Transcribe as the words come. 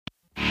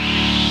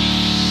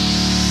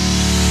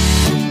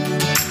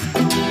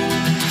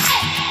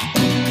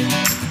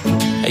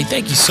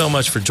Thank you so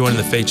much for joining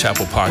the Faith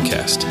Chapel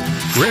podcast.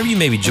 Wherever you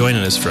may be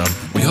joining us from,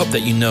 we hope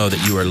that you know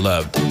that you are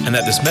loved and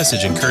that this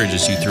message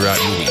encourages you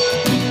throughout your week.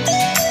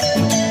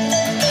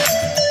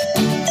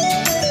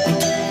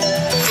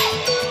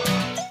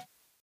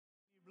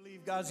 You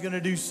believe God's going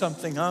to do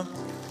something, huh?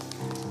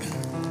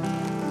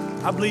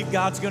 I believe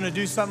God's going to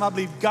do something. I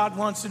believe God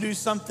wants to do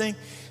something.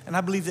 And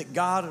I believe that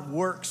God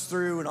works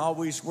through and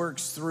always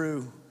works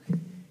through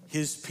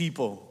his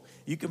people.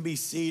 You can be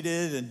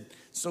seated, and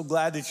so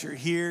glad that you're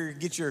here.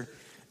 Get your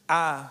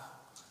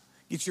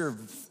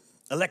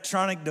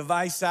electronic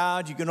device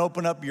out. You can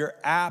open up your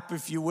app,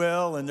 if you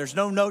will. And there's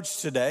no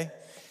notes today.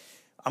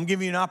 I'm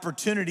giving you an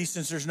opportunity,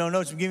 since there's no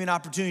notes, I'm giving you an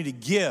opportunity to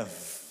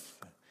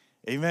give.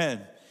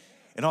 Amen.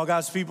 And all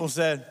God's people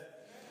said,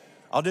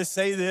 I'll just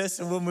say this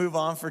and we'll move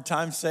on for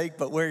time's sake,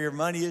 but where your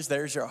money is,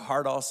 there's your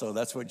heart also.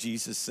 That's what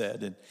Jesus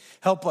said. And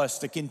help us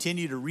to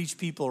continue to reach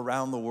people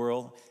around the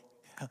world.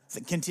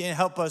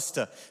 Help us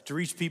to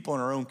reach people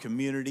in our own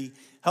community.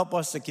 Help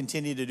us to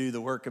continue to do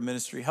the work of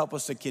ministry. Help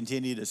us to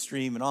continue to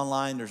stream. And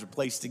online, there's a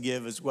place to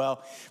give as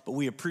well. But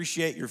we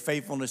appreciate your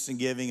faithfulness in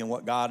giving and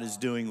what God is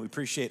doing. We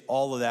appreciate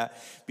all of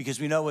that because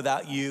we know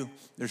without you,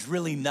 there's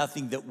really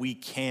nothing that we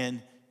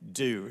can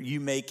do. You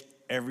make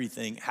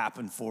everything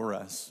happen for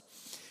us.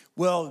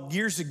 Well,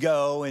 years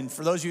ago, and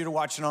for those of you that are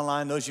watching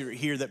online, those of you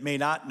here that may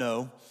not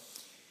know,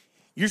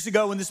 years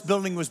ago when this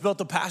building was built,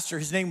 a pastor,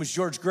 his name was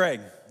George Gregg.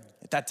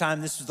 At that time,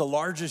 this was the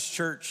largest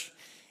church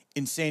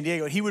in San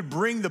Diego. He would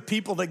bring the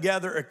people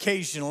together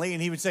occasionally,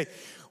 and he would say,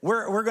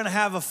 we're going to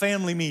have a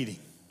family meeting.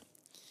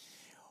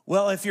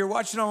 Well, if you're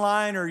watching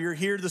online or you're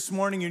here this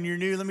morning and you're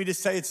new, let me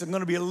just say it's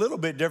going to be a little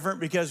bit different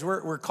because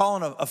we're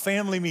calling a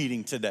family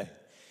meeting today.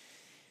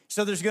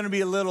 So there's going to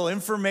be a little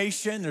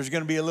information, there's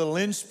going to be a little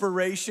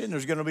inspiration,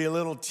 there's going to be a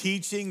little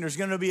teaching, there's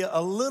going to be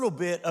a little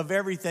bit of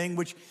everything,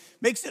 which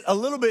makes it a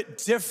little bit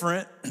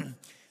different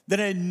than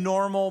a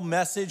normal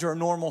message or a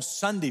normal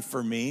Sunday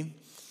for me.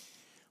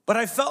 But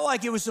I felt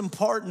like it was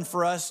important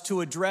for us to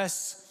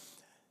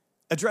address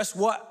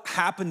what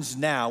happens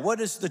now. What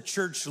does the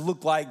church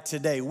look like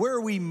today? Where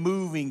are we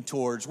moving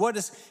towards? What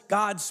is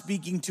God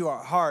speaking to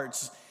our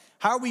hearts?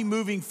 How are we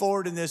moving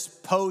forward in this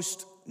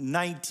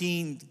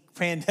post-19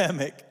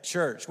 pandemic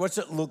church? What's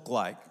it look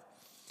like?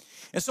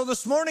 And so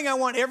this morning, I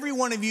want every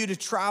one of you to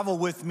travel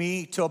with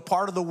me to a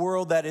part of the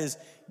world that is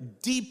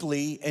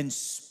deeply and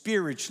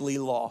spiritually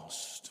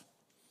lost.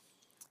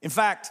 In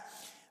fact,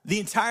 the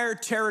entire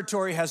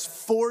territory has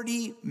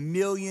 40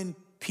 million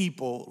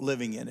people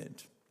living in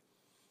it.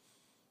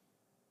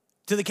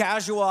 To the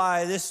casual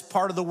eye, this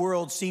part of the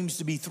world seems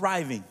to be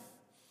thriving.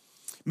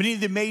 Many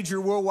of the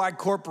major worldwide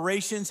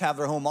corporations have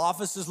their home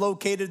offices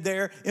located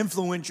there.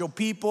 Influential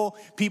people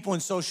in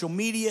social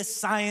media,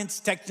 science,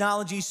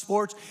 technology,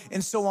 sports,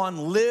 and so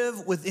on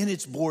live within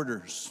its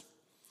borders.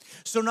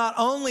 So not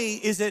only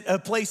is it a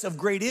place of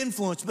great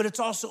influence, but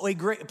it's also a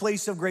great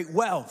place of great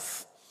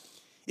wealth.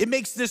 It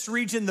makes this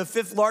region the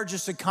 5th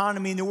largest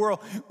economy in the world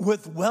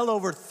with well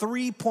over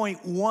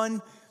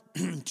 $3.1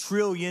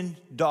 trillion.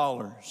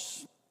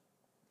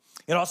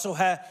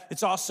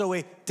 It's also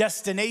a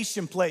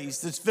destination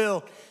place that's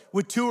filled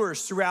with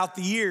tourists throughout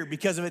the year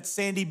because of its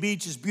sandy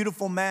beaches,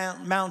 beautiful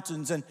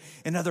mountains, and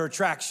other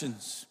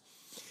attractions.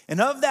 And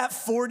of that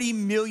 40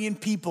 million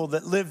people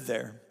that live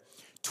there,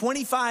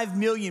 25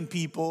 million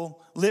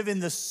people live in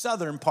the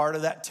southern part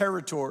of that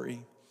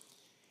territory.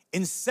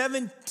 And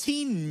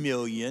 17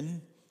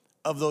 million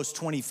of those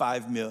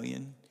 25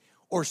 million,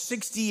 or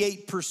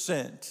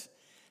 68%,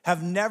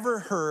 have never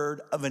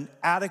heard of an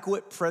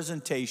adequate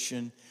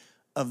presentation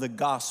of the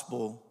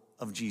gospel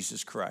of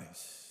Jesus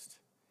Christ.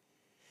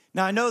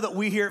 Now, I know that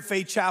we here at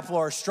Faith Chapel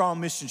are a strong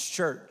missions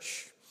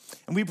church,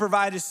 and we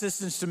provide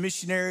assistance to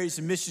missionaries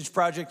and missions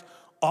projects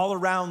all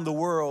around the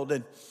world,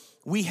 and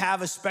we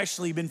have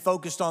especially been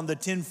focused on the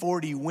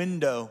 1040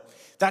 window.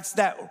 That's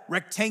that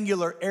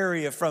rectangular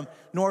area from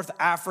North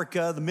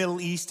Africa, the Middle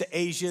East to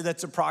Asia,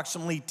 that's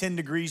approximately 10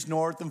 degrees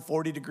north and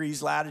 40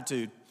 degrees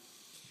latitude.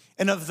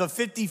 And of the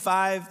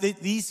 55,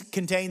 these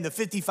contain the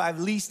 55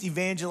 least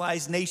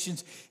evangelized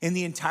nations in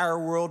the entire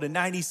world, and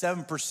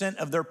 97%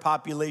 of their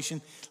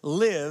population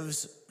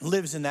lives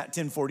in that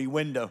 1040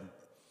 window.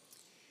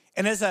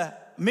 And as a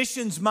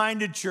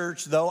missions-minded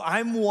church, though,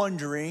 I'm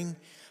wondering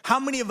how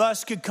many of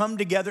us could come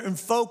together and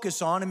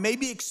focus on and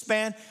maybe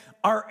expand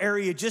our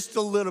area just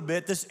a little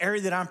bit, this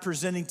area that I'm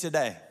presenting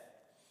today.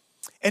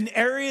 An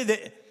area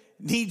that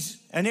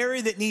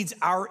needs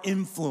our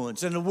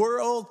influence. In a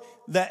world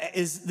that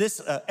is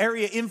this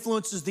area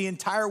influences the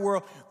entire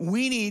world,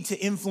 we need to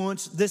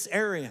influence this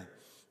area.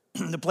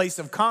 The place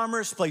of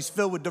commerce, place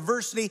filled with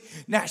diversity,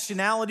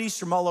 nationalities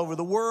from all over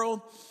the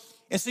world.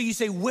 And so you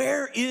say,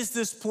 where is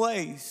this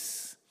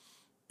place?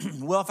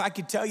 Well, if I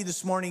could tell you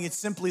this morning, it's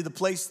simply the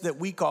place that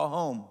we call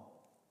home.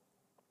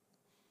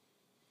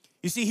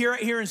 You see,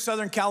 right here in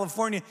Southern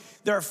California,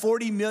 there are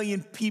 40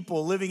 million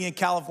people living in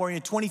California.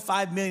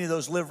 25 million of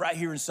those live right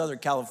here in Southern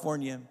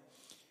California.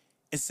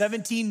 And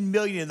 17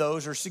 million of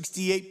those, or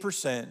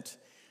 68%,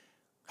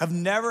 have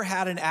never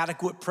had an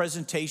adequate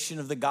presentation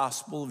of the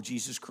gospel of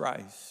Jesus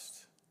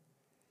Christ.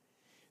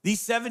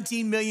 These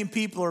 17 million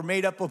people are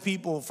made up of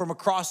people from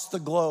across the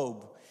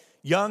globe,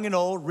 young and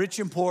old, rich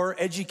and poor,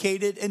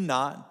 educated and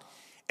not.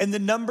 And the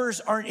numbers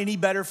aren't any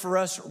better for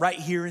us right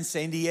here in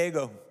San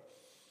Diego.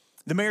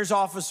 The mayor's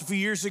office a few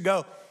years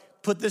ago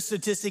put this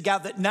statistic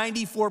out that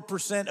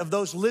 94% of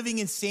those living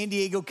in San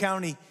Diego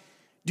County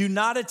do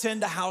not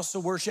attend a house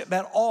of worship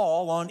at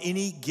all on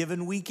any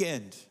given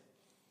weekend.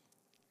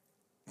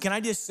 Can I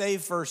just say,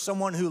 for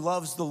someone who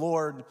loves the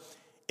Lord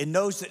and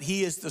knows that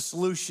he is the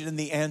solution and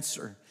the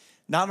answer,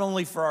 not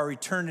only for our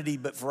eternity,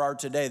 but for our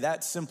today,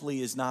 that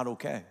simply is not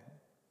okay.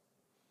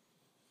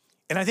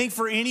 And I think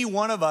for any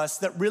one of us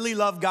that really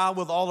love God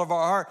with all of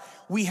our heart,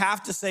 we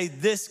have to say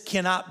this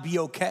cannot be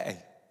okay.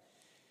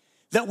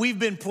 That we've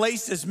been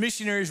placed as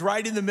missionaries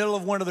right in the middle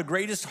of one of the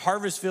greatest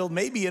harvest fields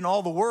maybe in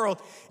all the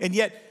world, and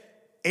yet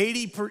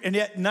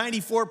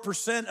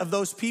 94% of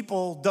those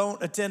people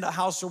don't attend a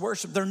house of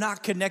worship. They're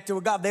not connected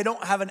with God. They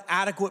don't have an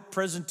adequate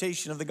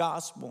presentation of the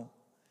gospel.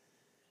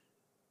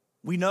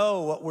 We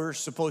know what we're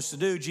supposed to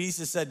do.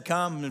 Jesus said,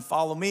 come and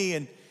follow me,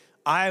 and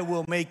I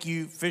will make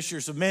you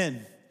fishers of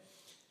men.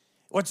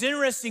 What's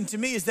interesting to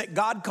me is that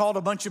God called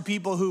a bunch of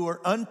people who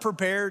were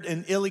unprepared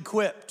and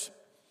ill-equipped.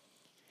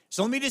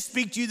 So let me just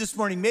speak to you this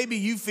morning. Maybe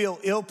you feel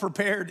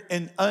unprepared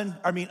and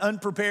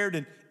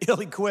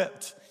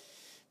ill-equipped.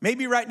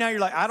 Maybe right now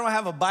you're like, I don't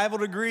have a Bible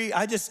degree.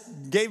 I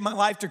just gave my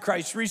life to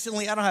Christ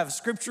recently. I don't have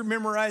scripture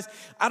memorized.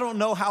 I don't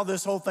know how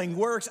this whole thing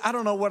works. I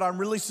don't know what I'm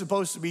really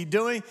supposed to be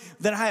doing.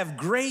 Then I have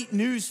great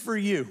news for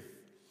you.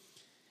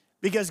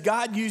 Because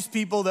God used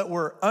people that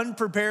were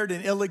unprepared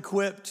and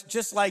ill-equipped,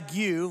 just like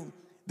you.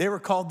 They were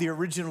called the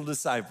original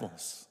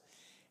disciples.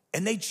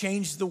 And they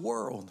changed the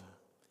world.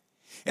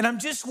 And I'm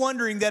just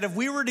wondering that if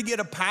we were to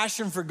get a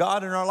passion for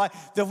God in our life,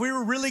 that if we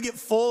were really get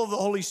full of the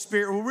Holy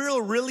Spirit, we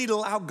were really to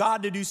allow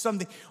God to do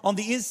something on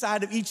the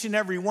inside of each and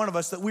every one of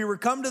us, that we were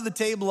come to the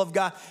table of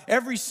God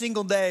every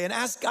single day and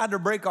ask God to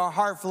break our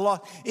heart for the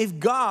lost. If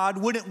God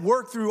wouldn't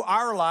work through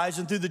our lives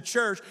and through the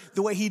church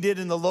the way he did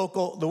in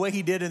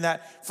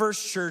that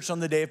first church on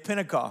the day of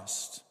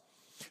Pentecost.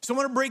 So I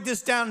want to break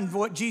this down into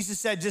what Jesus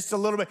said just a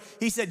little bit.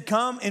 He said,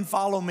 come and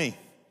follow me.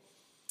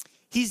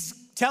 He's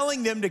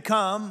telling them to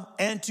come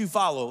and to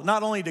follow.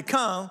 Not only to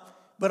come,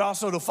 but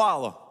also to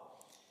follow.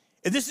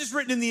 And this is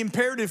written in the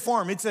imperative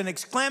form. It's an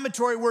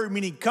exclamatory word,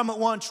 meaning come at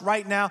once,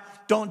 right now,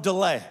 don't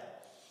delay.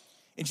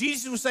 And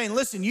Jesus was saying,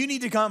 listen, you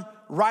need to come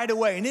right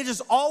away. And it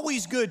is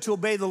always good to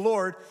obey the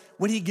Lord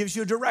when he gives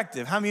you a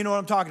directive. How many of you know what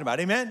I'm talking about?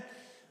 Amen?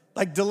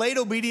 Like delayed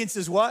obedience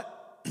is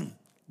what?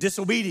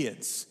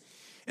 Disobedience.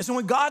 And so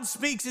when God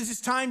speaks,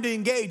 it's time to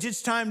engage.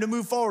 It's time to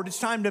move forward. It's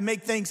time to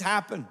make things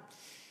happen.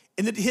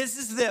 And that his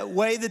is the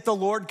way that the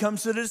Lord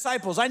comes to the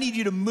disciples. I need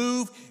you to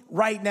move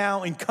right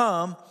now and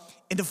come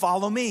and to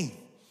follow me.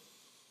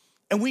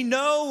 And we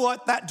know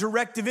what that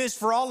directive is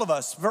for all of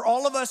us. For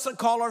all of us that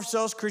call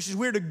ourselves Christians,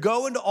 we're to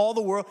go into all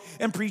the world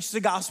and preach the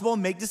gospel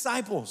and make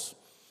disciples.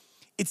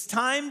 It's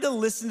time to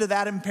listen to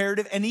that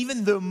imperative and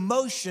even the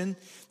emotion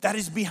that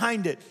is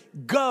behind it.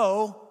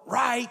 Go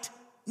right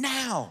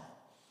now.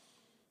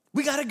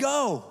 We got to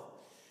go.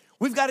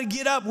 We've got to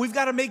get up. We've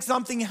got to make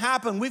something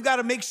happen. We've got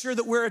to make sure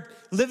that we're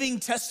living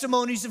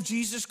testimonies of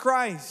Jesus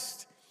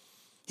Christ.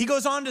 He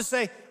goes on to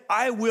say,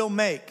 I will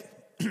make.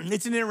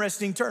 It's an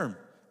interesting term.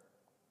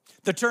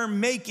 The term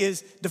make is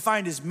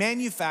defined as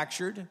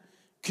manufactured,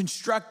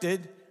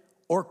 constructed,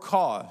 or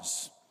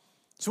cause.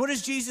 So what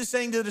is Jesus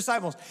saying to the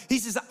disciples? He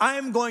says, I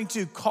am going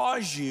to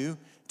cause you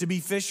to be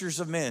fishers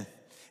of men.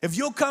 If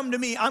you'll come to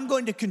me, I'm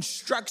going to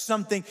construct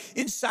something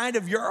inside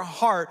of your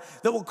heart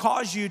that will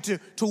cause you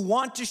to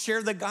want to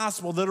share the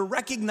gospel, that'll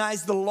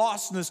recognize the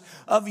lostness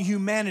of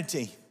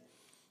humanity.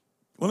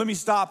 Well, let me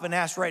stop and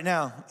ask right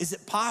now, is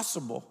it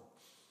possible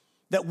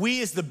that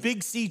we as the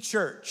Big C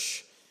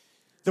Church,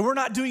 that we're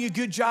not doing a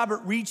good job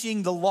at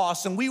reaching the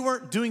lost, and we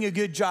weren't doing a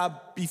good job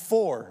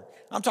before?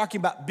 I'm talking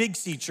about Big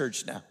C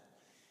Church now.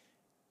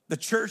 The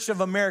Church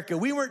of America.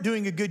 We weren't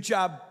doing a good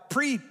job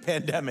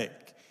pre-pandemic.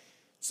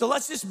 So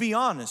let's just be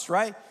honest,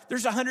 right?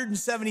 There's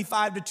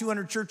 175 to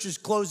 200 churches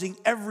closing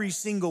every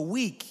single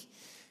week.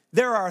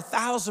 There are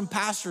 1,000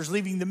 pastors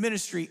leaving the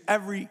ministry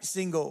every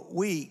single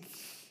week.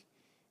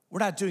 We're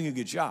not doing a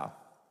good job.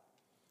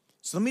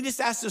 So let me just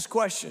ask this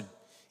question.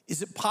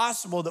 Is it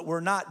possible that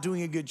we're not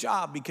doing a good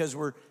job because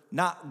we're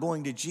not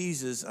going to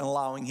Jesus and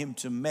allowing him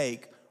to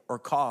make or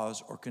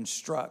cause or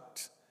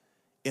construct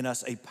in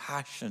us a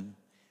passion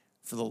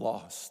for the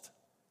lost?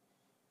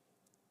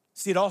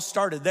 See, it all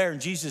started there,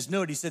 and Jesus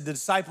knew it. He said, the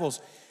disciples,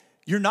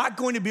 you're not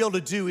going to be able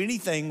to do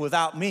anything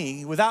without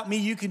me. Without me,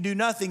 you can do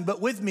nothing,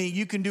 but with me,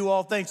 you can do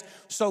all things.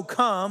 So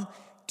come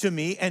to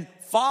me and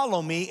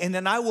follow me, and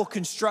then I will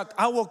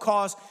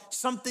cause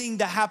something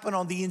to happen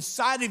on the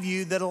inside of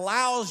you that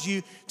allows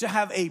you to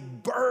have a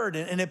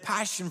burden and a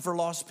passion for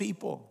lost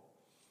people.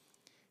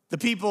 The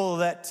people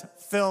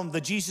that filmed the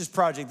Jesus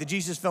Project, the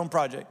Jesus Film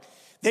Project,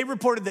 they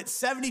reported that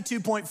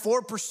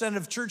 72.4%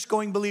 of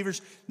church-going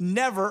believers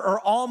never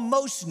or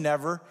almost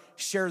never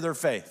share their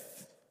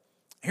faith.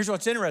 Here's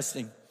what's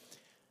interesting.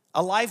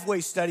 A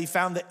Lifeway study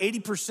found that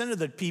 80% of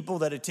the people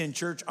that attend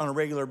church on a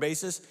regular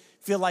basis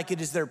feel like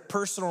it is their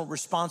personal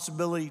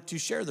responsibility to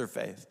share their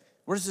faith.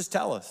 What does this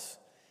tell us?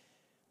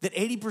 That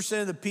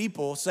 80% of the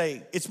people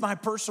say, it's my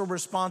personal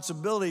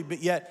responsibility,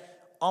 but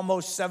yet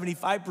almost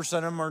 75%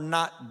 of them are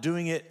not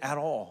doing it at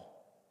all.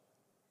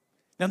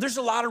 Now, there's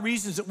a lot of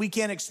reasons that we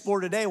can't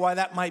explore today why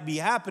that might be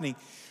happening,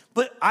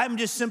 but I'm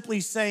just simply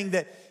saying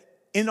that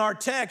in our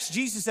text,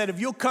 Jesus said, if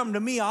you'll come to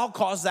me, I'll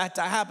cause that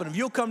to happen. If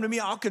you'll come to me,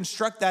 I'll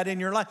construct that in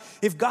your life.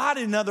 If God,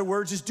 in other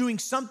words, is doing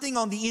something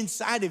on the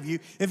inside of you,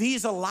 if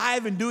he's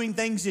alive and doing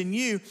things in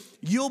you,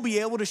 you'll be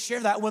able to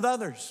share that with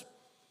others.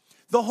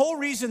 The whole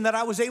reason that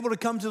I was able to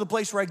come to the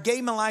place where I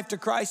gave my life to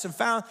Christ and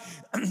found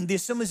the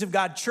Assemblies of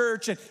God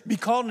Church and be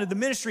called into the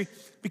ministry,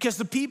 because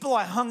the people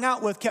I hung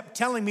out with kept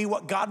telling me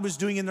what God was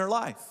doing in their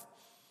life.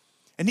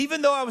 And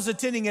even though I was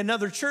attending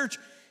another church,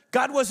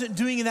 God wasn't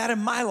doing that in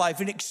my life,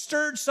 and it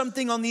stirred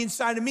something on the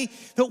inside of me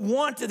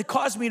that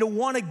caused me to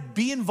want to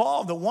be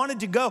involved, that wanted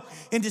to go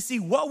and to see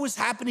what was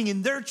happening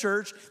in their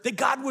church, that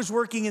God was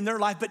working in their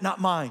life, but not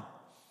mine.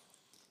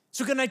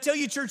 So can I tell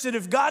you, church, that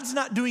if God's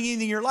not doing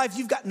anything in your life,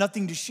 you've got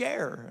nothing to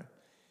share.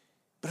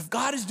 But if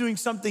God is doing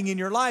something in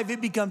your life, it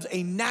becomes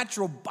a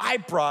natural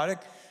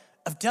byproduct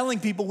of telling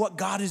people what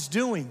God is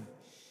doing.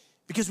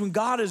 Because when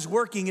God is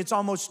working, it's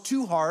almost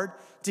too hard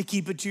to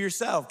keep it to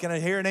yourself. Can I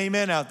hear an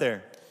amen out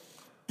there?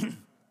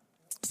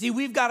 See,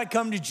 we've got to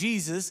come to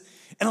Jesus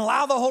and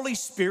allow the Holy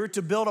Spirit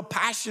to build a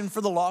passion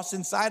for the lost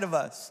inside of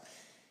us.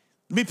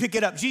 Let me pick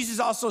it up. Jesus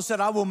also said,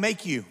 I will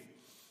make you.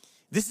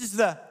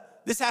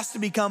 This has to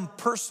become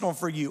personal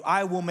for you.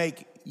 I will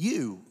make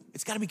you.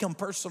 It's got to become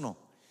personal.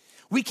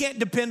 We can't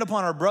depend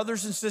upon our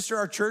brothers and sisters,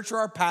 our church, or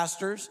our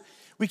pastors.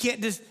 We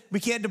can't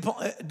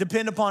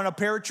depend upon a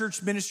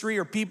parachurch ministry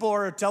or people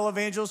or a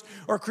televangelist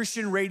or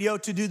Christian radio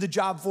to do the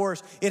job for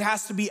us. It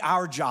has to be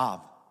our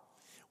job.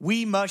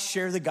 We must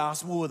share the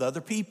gospel with other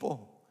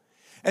people.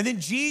 And then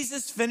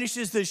Jesus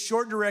finishes this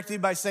short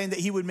directive by saying that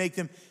he would make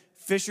them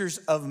fishers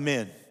of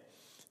men.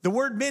 The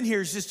word men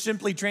here is just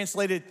simply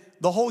translated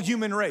the whole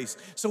human race.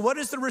 So what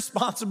is the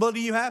responsibility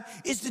you have?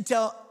 Is to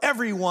tell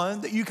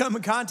everyone that you come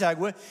in contact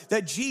with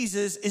that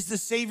Jesus is the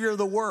Savior of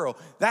the world.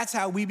 That's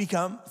how we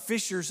become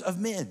fishers of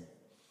men.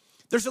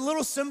 There's a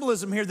little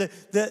symbolism here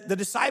that the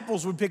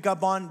disciples would pick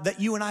up on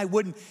that you and I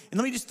wouldn't. And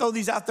let me just throw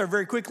these out there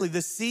very quickly.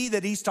 The sea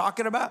that he's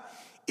talking about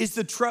is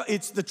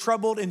it's the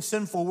troubled and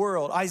sinful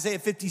world. Isaiah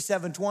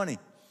 57:20.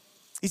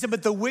 He said,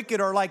 but the wicked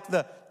are like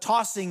the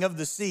tossing of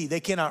the sea. They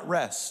cannot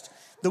rest.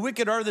 The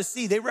wicked are the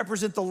sea. They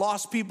represent the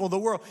lost people of the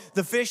world.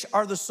 The fish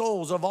are the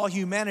souls of all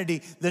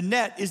humanity. The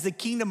net is the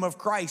kingdom of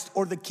Christ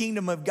or the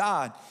kingdom of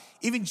God.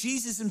 Even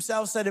Jesus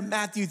himself said in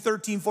Matthew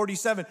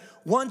 13:47,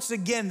 once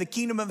again, the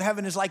kingdom of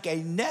heaven is like a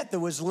net that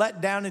was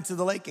let down into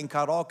the lake and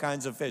caught all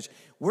kinds of fish.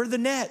 We're the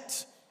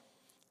net,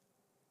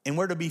 and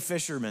we're to be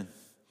fishermen.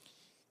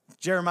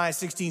 Jeremiah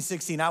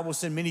 16:16, I will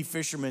send many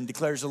fishermen,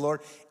 declares the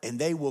Lord, and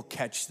they will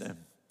catch them.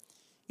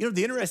 You know,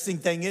 the interesting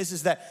thing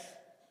is that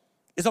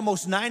it's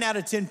almost 9 out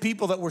of 10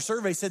 people that were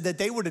surveyed said that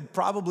they would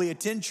probably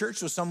attend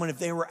church with someone if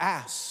they were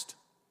asked.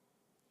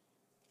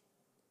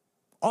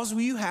 All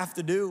you have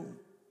to do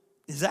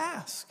is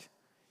ask.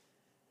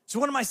 So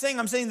what am I saying?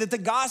 I'm saying that the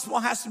gospel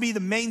has to be the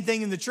main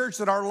thing in the church,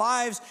 that our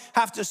lives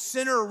have to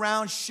center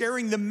around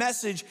sharing the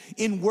message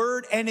in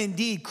word and in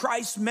deed.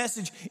 Christ's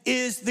message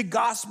is the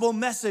gospel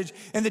message,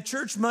 and the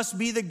church must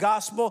be the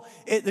gospel.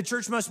 The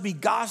church must be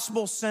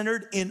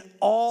gospel-centered in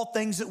all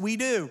things that we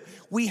do.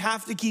 We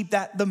have to keep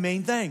that the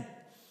main thing.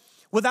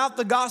 Without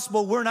the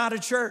gospel, we're not a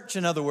church,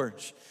 in other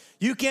words.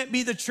 You can't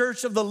be the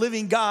church of the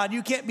living God.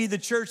 You can't be the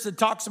church that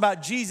talks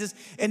about Jesus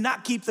and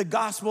not keep the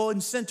gospel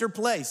in center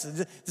place.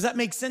 Does that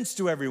make sense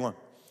to everyone?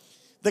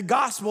 The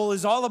gospel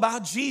is all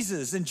about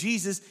Jesus, and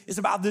Jesus is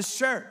about this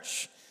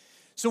church.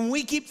 So when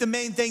we keep the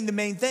main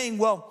thing,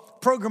 well,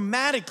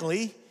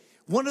 programmatically,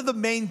 one of the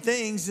main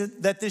things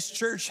that this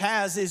church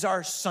has is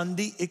our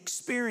Sunday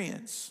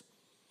experience.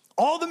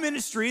 All the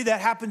ministry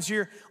that happens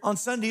here on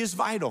Sunday is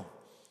vital.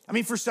 I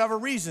mean, for several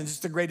reasons. It's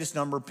the greatest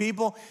number of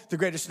people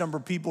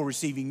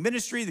receiving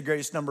ministry, the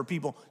greatest number of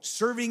people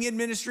serving in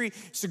ministry.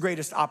 It's the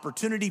greatest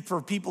opportunity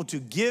for people to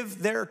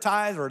give their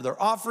tithe or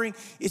their offering.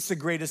 It's the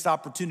greatest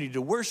opportunity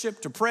to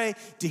worship, to pray,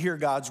 to hear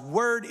God's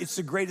word. It's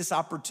the greatest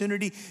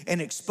opportunity and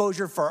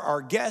exposure for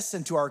our guests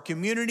and to our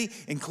community,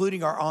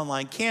 including our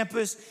online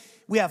campus.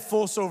 We have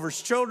Full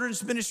Silver's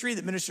children's ministry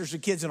that ministers to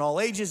kids in all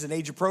ages and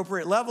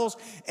age-appropriate levels,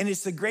 and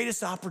it's the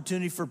greatest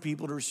opportunity for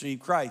people to receive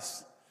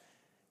Christ.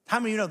 How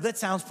many of you know that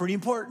sounds pretty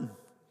important?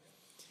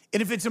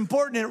 And if it's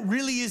important, and it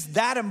really is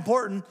that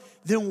important,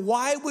 then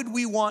why would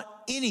we want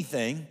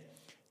anything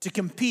to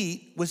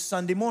compete with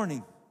Sunday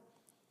morning?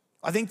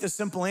 I think the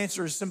simple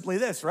answer is simply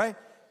this, right?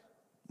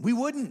 We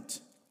wouldn't.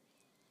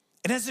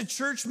 And as the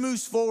church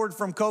moves forward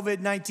from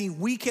COVID-19,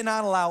 we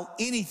cannot allow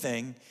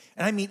anything,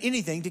 and I mean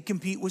anything, to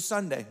compete with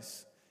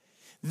Sundays.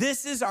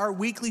 This is our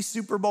weekly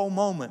Super Bowl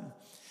moment.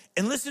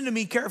 And listen to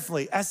me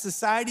carefully. As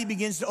society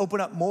begins to open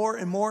up more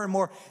and more and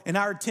more, and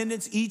our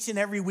attendance each and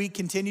every week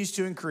continues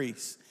to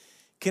increase,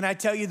 Can I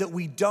tell you that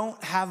we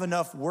don't have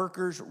enough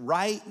workers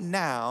right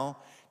now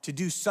to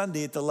do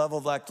Sunday at the level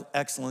of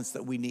excellence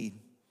that we need?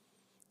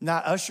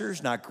 Not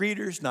ushers, not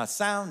greeters, not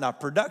sound, not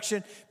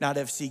production, not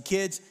FC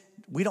Kids.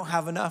 We don't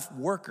have enough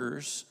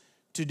workers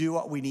to do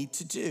what we need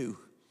to do.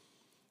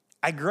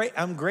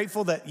 I'm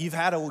grateful that you've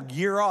had a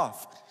year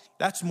off.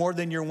 That's more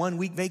than your 1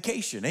 week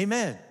vacation,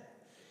 amen.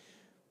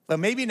 But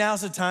maybe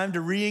now's the time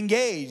to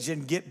re-engage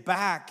and get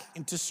back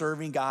into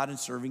serving God and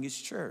serving his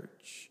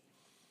church.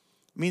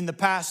 I mean, in the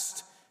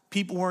past,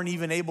 people weren't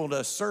even able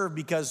to serve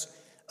because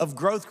of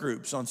growth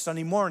groups. On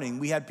Sunday morning,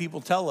 we had people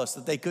tell us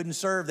that they couldn't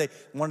serve. They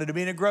wanted to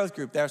be in a growth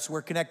group. That's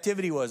where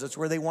connectivity was. That's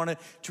where they wanted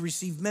to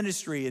receive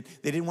ministry. And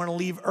they didn't want to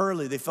leave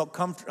early. They felt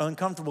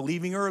uncomfortable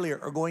leaving earlier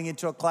or going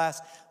into a class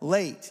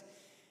late.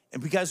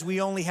 And because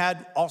we only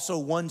had also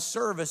one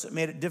service, it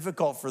made it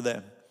difficult for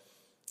them.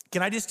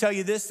 Can I just tell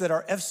you this, that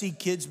our FC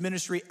Kids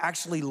ministry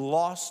actually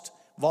lost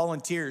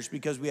volunteers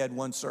because we had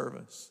one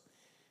service.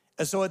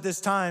 And so at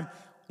this time,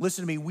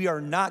 listen to me,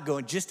 we're not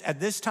going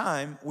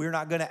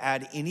to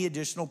add any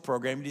additional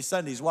programming to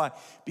Sundays. Why?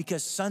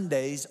 Because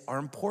Sundays are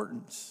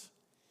important.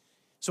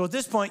 So at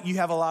this point, you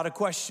have a lot of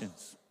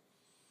questions.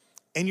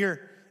 And you're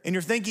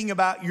thinking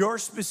about your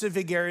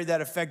specific area that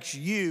affects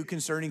you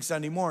concerning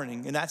Sunday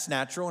morning. And that's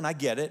natural, and I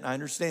get it, and I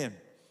understand.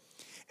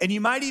 And you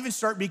might even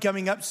start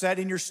becoming upset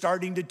and you're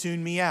starting to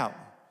tune me out.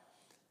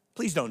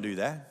 Please don't do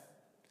that.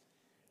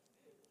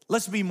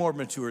 Let's be more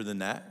mature than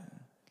that.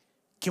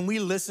 Can we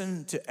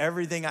listen to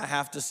everything I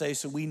have to say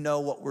so we know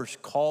what we're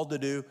called to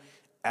do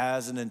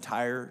as an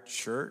entire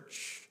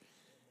church?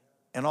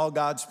 And all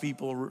God's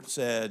people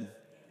said,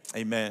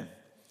 amen.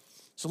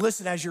 So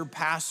listen, as your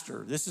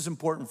pastor, this is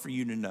important for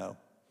you to know.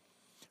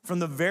 From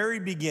the very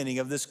beginning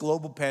of this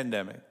global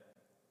pandemic,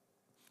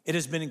 it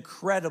has been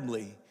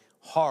incredibly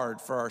hard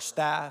for our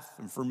staff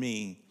and for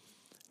me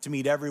to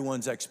meet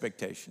everyone's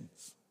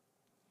expectations.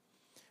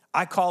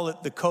 I call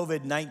it the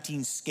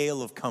COVID-19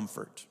 scale of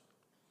comfort.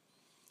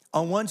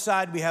 On one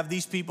side, we have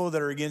these people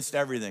that are against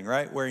everything,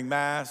 right? Wearing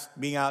masks,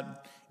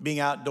 being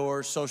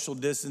outdoors, social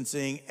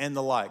distancing, and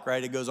the like,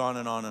 right? It goes on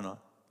and on and on.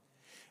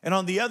 And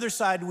on the other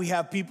side, we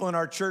have people in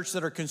our church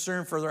that are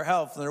concerned for their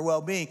health and their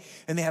well-being,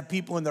 and they have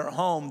people in their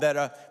home that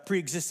are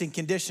pre-existing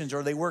conditions,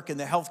 or they work in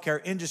the healthcare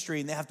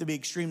industry and they have to be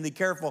extremely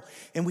careful.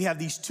 And we have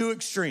these two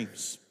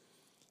extremes.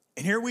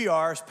 And here we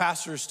are as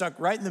pastors stuck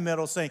right in the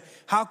middle saying,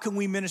 how can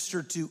we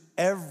minister to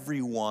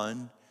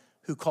everyone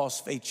who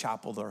calls Faith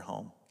Chapel their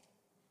home?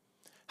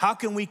 How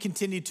can we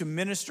continue to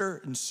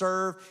minister and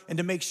serve and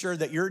to make sure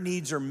that your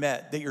needs are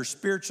met, that your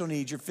spiritual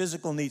needs, your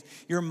physical needs,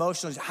 your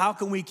emotional needs, how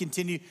can we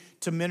continue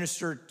to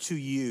minister to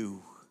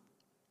you?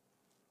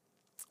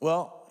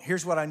 Well,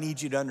 here's what I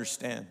need you to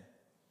understand,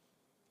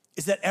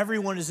 is that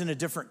everyone is in a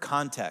different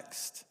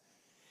context.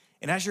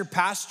 And as your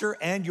pastor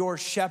and your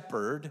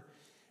shepherd,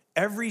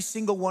 every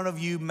single one of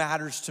you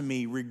matters to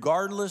me,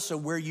 regardless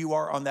of where you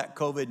are on that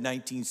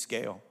COVID-19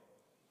 scale.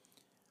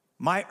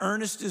 My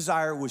earnest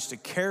desire was to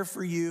care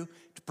for you,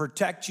 to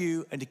protect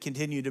you, and to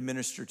continue to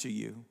minister to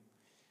you.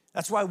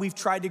 That's why we've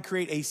tried to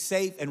create a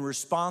safe and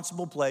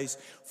responsible place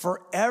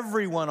for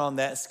everyone on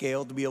that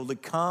scale to be able to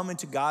come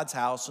into God's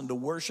house and to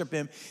worship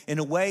him in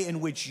a way in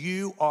which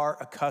you are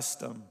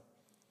accustomed.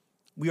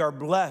 We are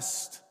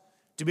blessed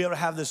to be able to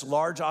have this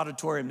large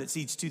auditorium that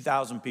seats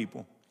 2,000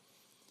 people.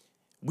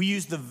 We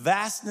use the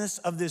vastness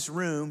of this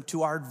room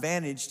to our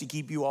advantage to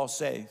keep you all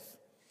safe.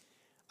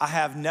 We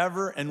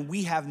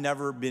have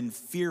never been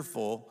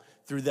fearful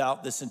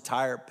throughout this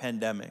entire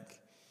pandemic.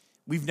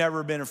 We've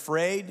never been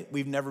afraid.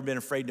 We've never been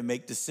afraid to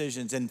make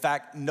decisions. In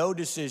fact, no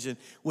decision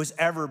was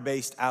ever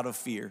based out of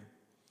fear.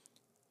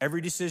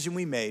 Every decision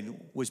we made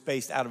was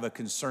based out of a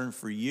concern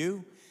for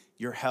you,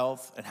 your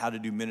health, and how to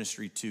do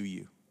ministry to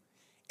you.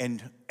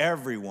 And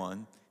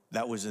everyone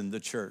that was in the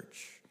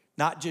church.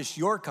 Not just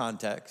your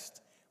context,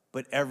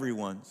 but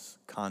everyone's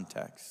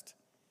context.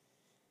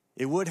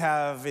 It would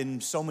have,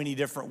 in so many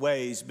different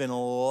ways, been a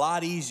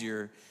lot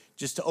easier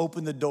just to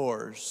open the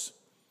doors.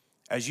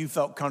 As you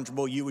felt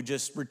comfortable, you would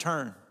just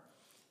return.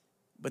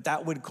 But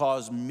that would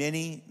cause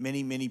many,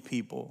 many, many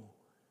people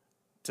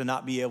to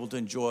not be able to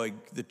enjoy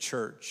the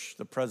church,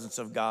 the presence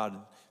of God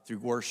through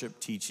worship,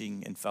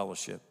 teaching, and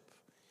fellowship.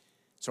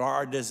 So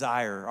our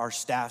desire, our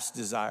staff's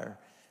desire,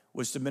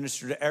 was to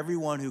minister to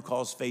everyone who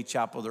calls Faith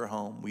Chapel their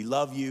home. We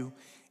love you,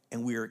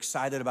 and we are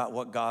excited about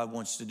what God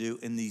wants to do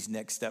in these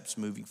next steps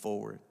moving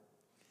forward.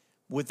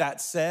 With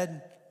that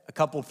said, a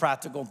couple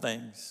practical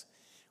things.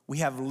 We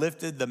have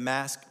lifted the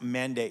mask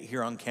mandate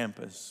here on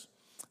campus.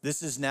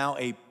 This is now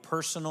a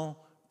personal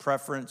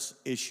preference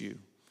issue.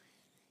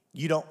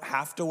 You don't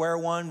have to wear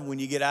one when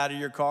you get out of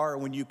your car or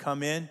when you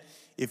come in.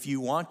 If you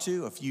want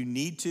to, if you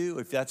need to,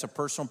 if that's a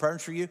personal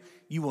preference for you,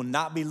 you will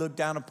not be looked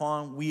down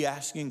upon. We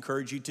ask and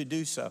encourage you to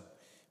do so.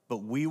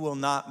 But we will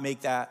not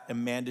make that a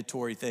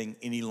mandatory thing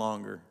any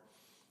longer.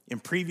 In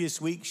previous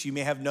weeks, you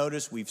may have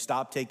noticed we've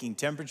stopped taking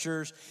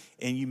temperatures,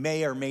 and you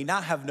may or may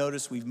not have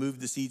noticed we've moved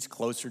the seats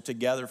closer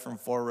together from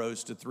 4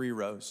 rows to 3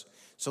 rows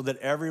so that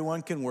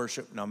everyone can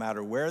worship no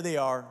matter where they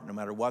are, no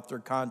matter what their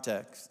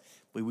context.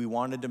 but we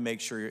wanted to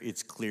make sure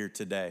it's clear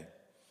today.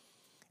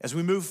 As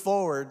we move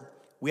forward,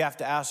 we have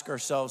to ask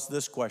ourselves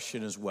this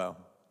question as well.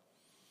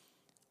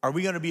 Are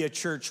we going to be a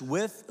church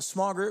with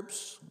small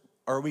groups,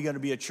 or are we going to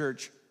be a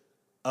church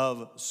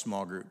of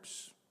small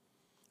groups?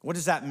 What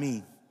does that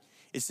mean?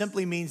 It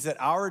simply means that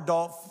our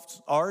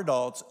adults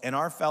and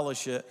our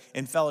fellowship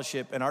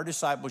and our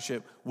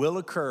discipleship will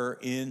occur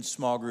in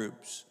small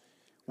groups.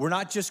 We're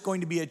not just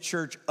going to be a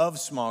church of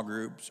small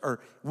groups,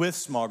 or with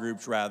small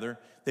groups rather,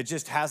 that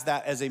just has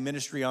that as a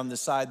ministry on the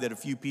side that a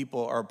few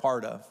people are a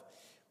part of.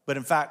 But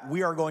in fact,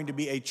 we are going to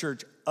be a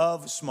church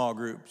of small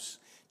groups,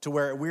 to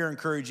where we're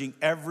encouraging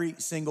every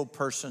single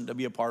person to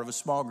be a part of a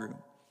small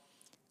group.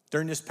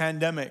 During this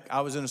pandemic,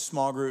 I was in a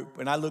small group,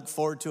 and I look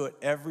forward to it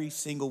every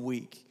single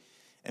week.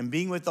 And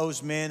being with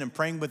those men and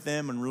praying with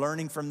them and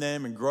learning from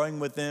them and growing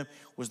with them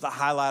was the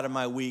highlight of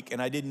my week.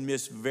 And I didn't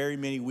miss very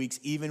many weeks,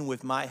 even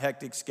with my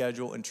hectic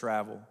schedule and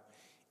travel.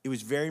 It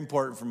was very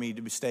important for me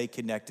to stay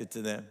connected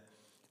to them.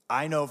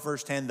 I know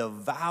firsthand the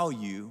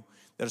value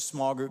that a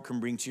small group can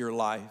bring to your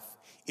life.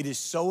 It is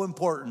so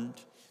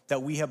important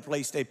that we have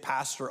placed a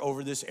pastor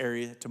over this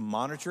area to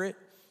monitor it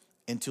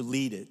and to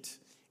lead it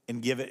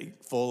and give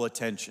it full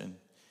attention.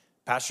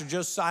 Pastor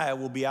Josiah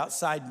will be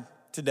outside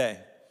today,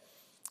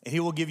 and he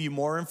will give you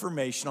more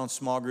information on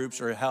small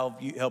groups or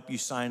help you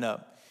sign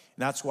up.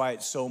 And that's why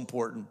it's so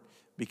important,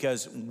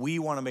 because we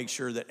want to make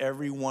sure that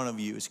every one of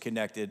you is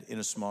connected in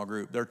a small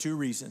group. There are two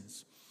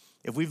reasons.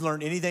 If we've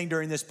learned anything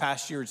during this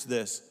past year, it's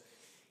this,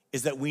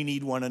 is that we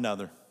need one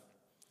another.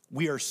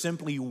 We are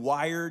simply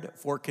wired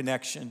for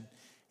connection.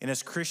 And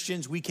as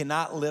Christians, we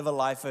cannot live a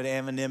life of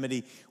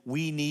anonymity.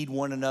 We need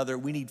one another.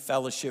 We need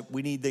fellowship.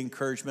 We need the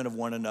encouragement of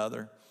one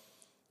another.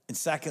 And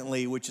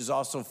secondly, which is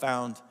also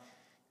found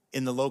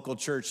in the local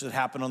church that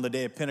happened on the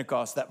day of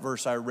Pentecost, that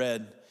verse I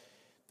read,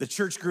 the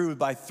church grew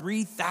by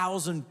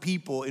 3,000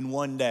 people in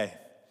one day.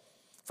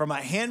 From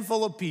a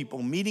handful of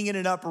people meeting in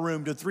an upper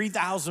room to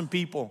 3,000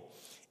 people.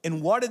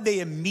 And what did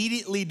they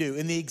immediately do?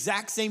 In the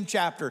exact same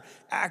chapter,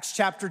 Acts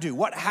chapter 2,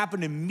 what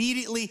happened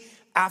immediately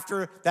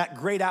after that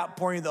great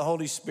outpouring of the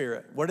Holy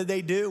Spirit? What did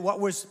they do? What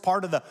was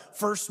part of the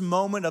first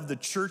moment of the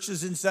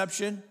church's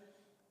inception?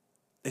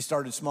 They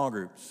started small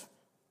groups.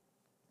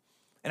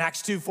 In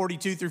Acts 2,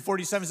 42 through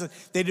 47,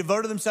 says they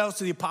devoted themselves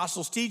to the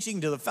apostles'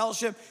 teaching, to the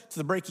fellowship, to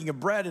the breaking of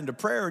bread, and to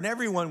prayer, and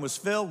everyone was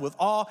filled with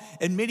awe,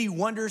 and many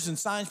wonders and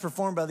signs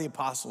performed by the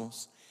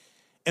apostles.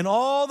 And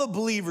all the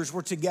believers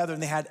were together,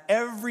 and they had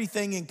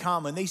everything in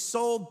common. They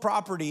sold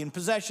property and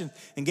possessions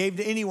and gave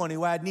to anyone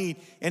who had need.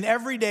 And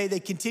every day they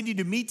continued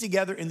to meet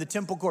together in the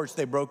temple courts.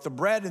 They broke the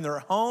bread in their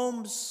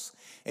homes,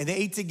 and they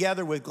ate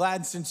together with glad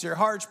and sincere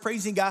hearts,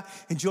 praising God,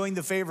 enjoying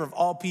the favor of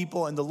all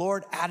people. And the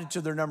Lord added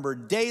to their number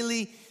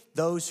daily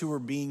those who were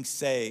being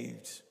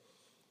saved.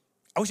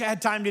 I wish I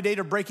had time today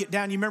to break it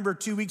down. You remember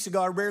 2 weeks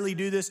ago, I rarely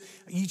do this.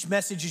 Each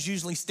message is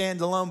usually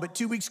standalone. But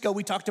 2 weeks ago,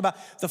 we talked about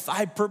the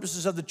 5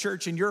 purposes of the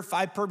church and your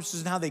 5 purposes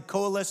and how they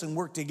coalesce and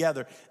work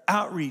together.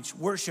 Outreach,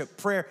 worship,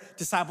 prayer,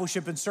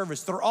 discipleship, and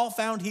service. They're all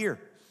found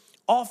here.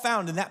 All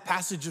found in that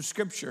passage of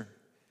Scripture.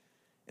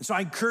 And so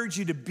I encourage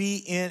you to be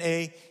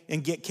in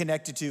and get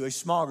connected to a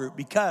small group,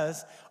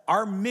 because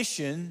our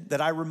mission that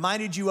I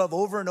reminded you of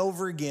over and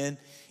over again,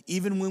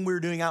 even when we were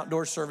doing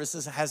outdoor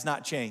services, has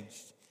not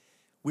changed.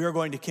 We are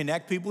going to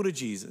connect people to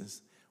Jesus.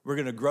 We're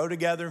going to grow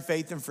together in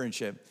faith and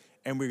friendship,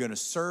 and we're going to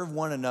serve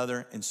one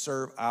another and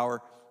serve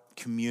our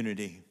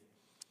community.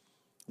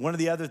 One of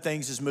the other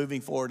things is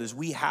moving forward is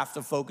we have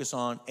to focus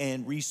on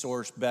and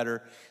resource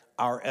better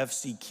our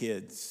FC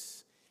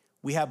kids.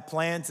 We have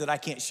plans that I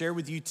can't share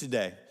with you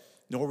today,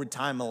 nor would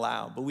time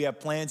allow, but we have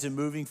plans in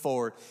moving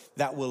forward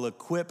that will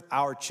equip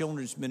our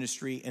children's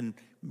ministry and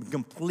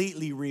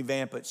completely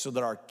revamp it so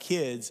that our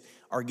kids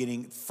are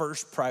getting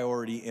first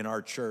priority in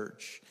our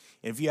church.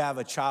 If you have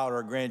a child or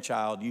a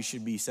grandchild, you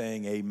should be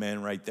saying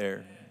amen right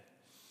there.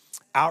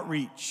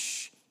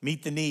 Outreach,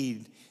 meet the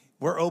need.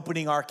 We're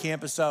opening our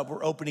campus up.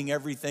 We're opening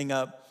everything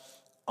up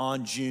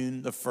on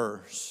June the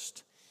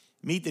 1st.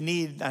 Meet the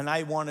need, and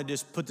I want to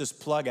just put this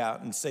plug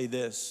out and say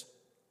this.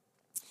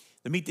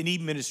 The Meet the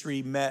Need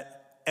ministry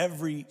met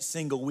every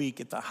single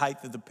week at the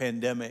height of the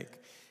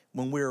pandemic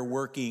when we were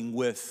working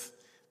with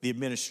the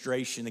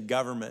administration, the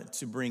government,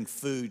 to bring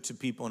food to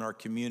people in our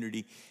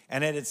community.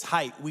 And at its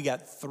height, we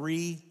got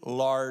 3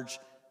 large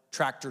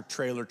tractor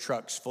trailer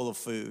trucks full of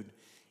food.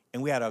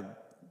 And we had a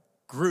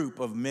group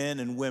of men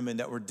and women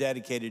that were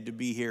dedicated to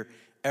be here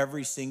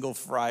every single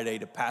Friday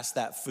to pass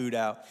that food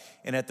out.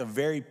 And at the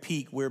very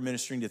peak, we're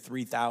ministering to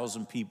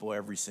 3,000 people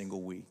every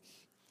single week.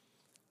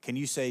 Can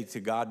you say to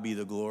God be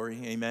the glory?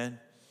 Amen.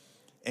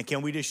 And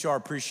can we just show our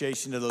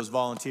appreciation to those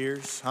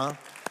volunteers,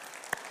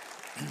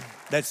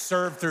 that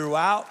served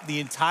throughout the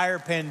entire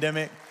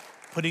pandemic,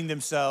 putting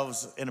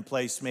themselves in a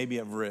place maybe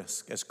of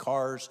risk as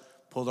cars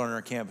pulled on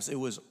our campus. It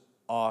was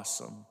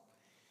awesome.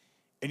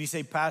 And you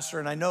say, Pastor,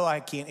 and I know I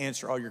can't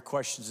answer all your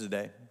questions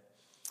today.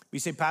 You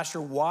say,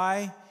 Pastor,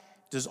 why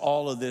does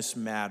all of this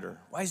matter?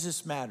 Why does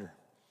this matter?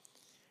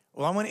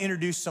 Well, I want to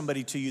introduce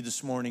somebody to you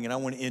this morning, and I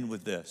want to end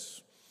with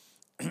this.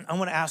 I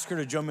want to ask her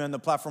to join me on the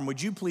platform.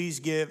 Would you please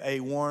give a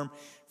warm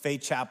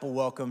Faith Chapel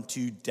welcome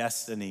to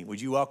Destiny? Would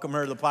you welcome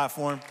her to the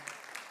platform?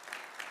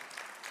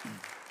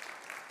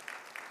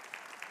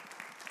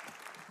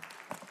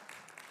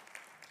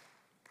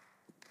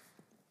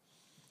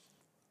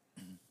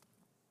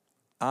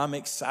 I'm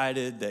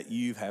excited that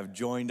you have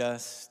joined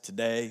us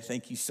today.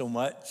 Thank you so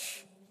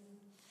much.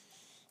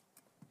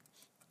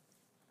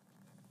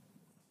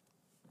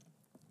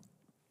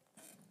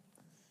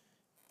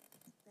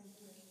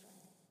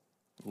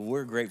 Well,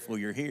 we're grateful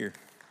you're here.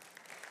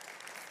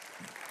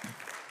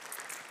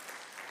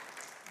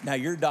 Now,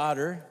 your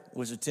daughter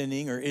was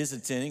attending or is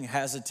attending,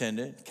 has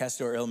attended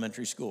Castore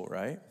Elementary School,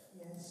 right?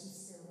 Yes, she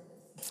still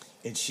is.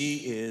 And she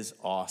is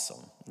awesome.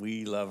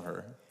 We love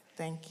her.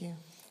 Thank you.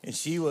 And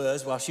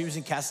while she was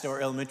in Castore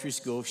Elementary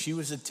School, she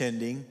was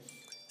attending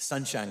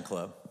Sunshine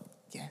Club.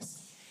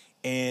 Yes.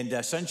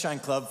 And Sunshine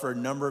Club for a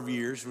number of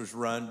years was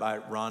run by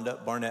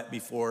Rhonda Barnett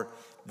before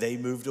they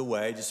moved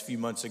away just a few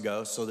months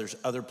ago. So there's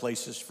other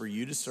places for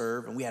you to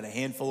serve. And we had a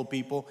handful of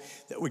people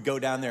that would go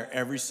down there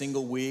every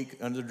single week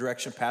under the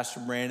direction of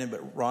Pastor Brandon,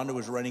 but Rhonda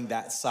was running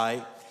that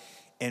site.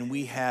 And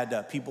we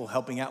had people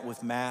helping out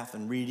with math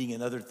and reading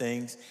and other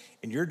things.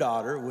 And your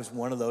daughter was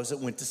one of those that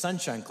went to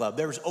Sunshine Club.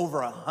 There was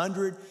over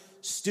 100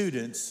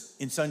 students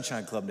in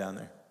Sunshine Club down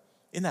there.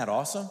 Isn't that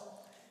awesome?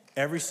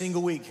 Every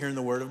single week hearing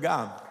the word of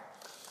God.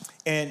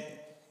 And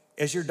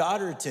as your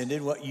daughter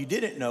attended, what you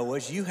didn't know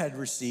was you had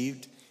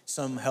received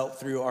some help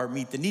through our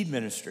Meet the Need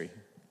ministry.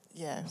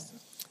 Yes.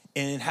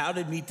 And how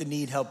did Meet the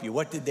Need help you?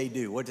 What did they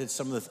do? What did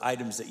some of the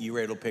items that you were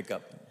able to pick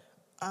up?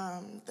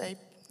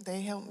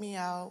 They helped me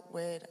out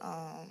with,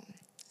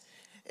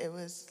 it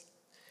was,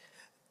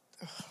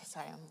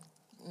 sorry,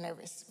 I'm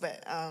nervous,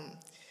 but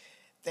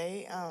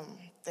they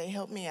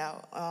helped me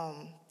out.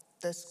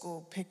 The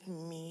school picked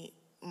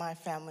my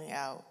family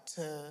out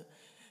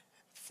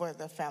for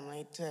the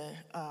family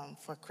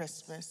for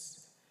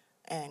Christmas,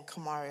 and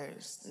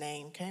Kamara's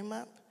name came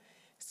up.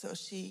 So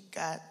she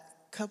got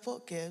a couple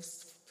of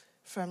gifts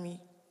from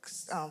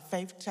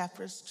Faith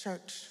Chapel's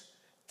church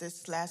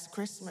this last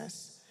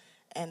Christmas.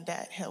 And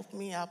that helped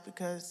me out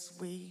because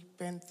we've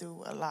been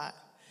through a lot.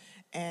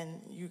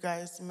 And you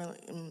guys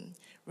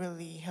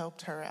really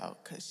helped her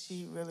out because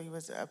she really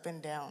was up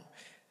and down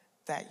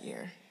that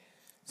year.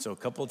 So a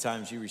couple of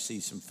times you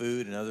received some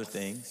food and other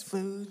things.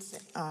 Foods,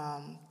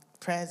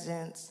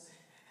 presents.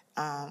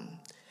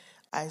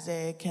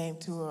 Isaiah came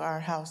to our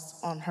house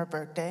on her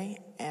birthday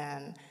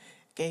and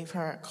gave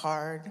her a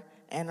card,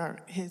 and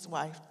his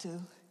wife too.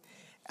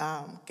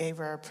 Gave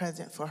her a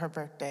present for her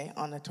birthday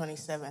on the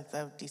 27th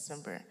of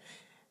December.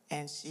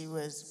 And she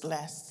was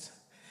blessed.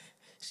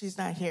 She's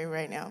not here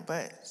right now,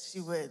 but she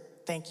would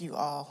thank you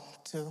all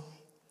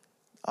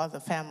the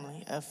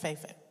family of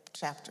Faith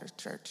Chapel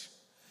Church.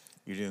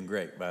 You're doing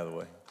great, by the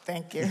way.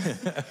 Thank you.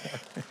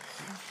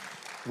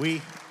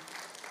 We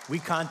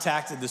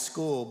contacted the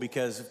school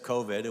because of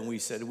COVID, and we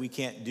said we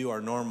can't do our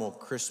normal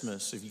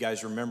Christmas. If you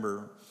guys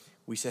remember,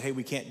 we said, hey,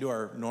 we can't do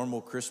our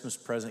normal Christmas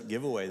present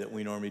giveaway that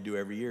we normally do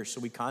every year.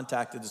 So we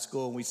contacted the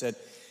school, and we said,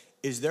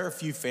 is there a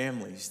few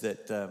families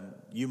that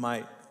you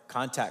might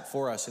contact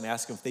for us and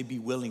ask them if they'd be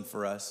willing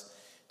for us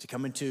to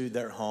come into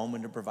their home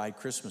and to provide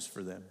Christmas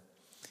for them?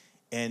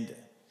 And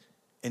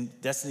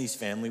Destiny's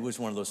family was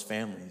one of those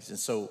families. And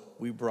so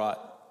we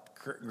brought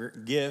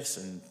gifts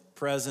and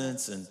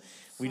presents, and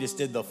we just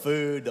did the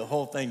food, the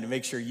whole thing to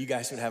make sure you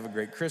guys would have a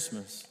great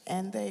Christmas.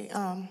 And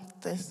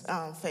this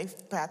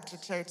Faith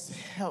Baptist Church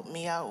helped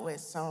me out with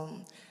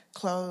some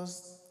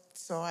clothes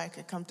so I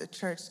could come to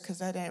church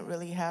because I didn't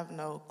really have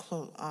no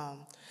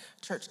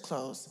church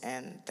clothes.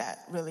 And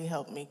that really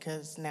helped me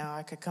because now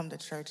I could come to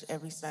church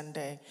every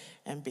Sunday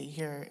and be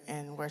here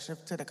and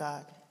worship to the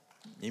God.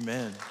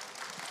 Amen.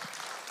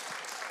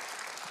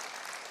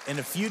 And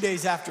a few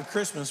days after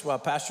Christmas, while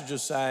Pastor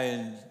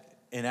Josiah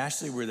and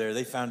Ashley were there,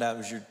 they found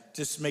out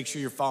just to make sure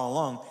you're following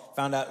along,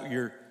 found out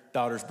your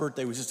daughter's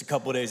birthday was just a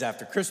couple of days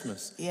after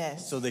Christmas.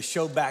 Yes. So they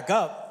showed back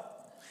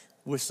up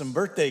with some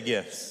birthday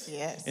gifts.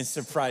 Yes. And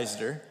surprised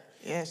her.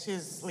 Yeah, she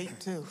was asleep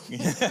too.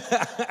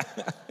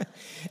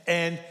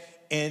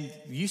 And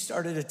you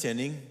started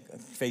attending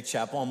Faith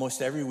Chapel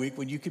almost every week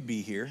when you could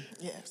be here.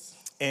 Yes.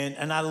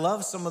 And I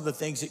love some of the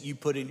things that you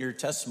put in your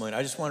testimony.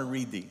 I just want to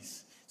read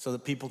these so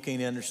that people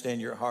can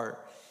understand your heart.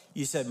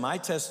 You said, my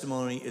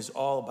testimony is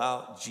all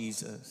about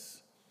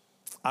Jesus.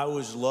 I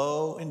was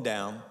low and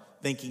down,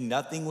 thinking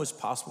nothing was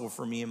possible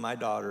for me and my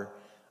daughter.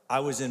 I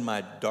was in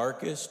my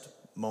darkest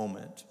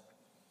moment.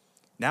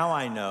 Now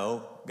I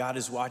know God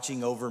is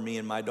watching over me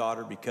and my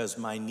daughter because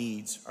my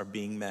needs are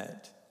being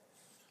met.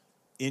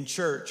 In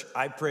church,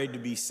 I prayed to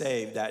be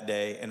saved that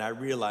day, and I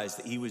realized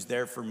that he was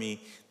there for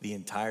me the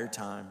entire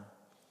time.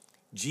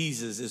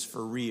 Jesus is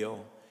for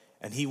real,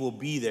 and he will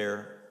be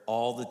there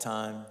all the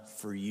time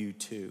for you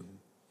too.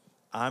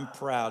 I'm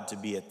proud to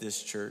be at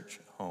this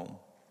church home.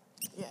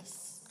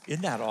 Yes.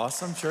 Isn't that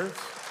awesome, church?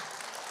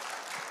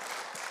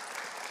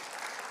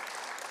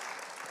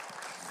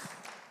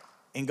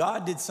 And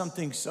God did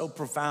something so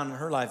profound in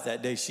her life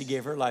that day. She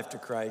gave her life to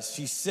Christ.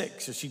 She's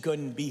sick, so she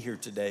couldn't be here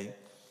today.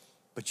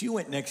 But you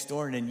went next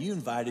door and then you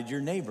invited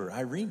your neighbor,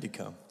 Irene, to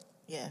come.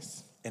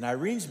 Yes. And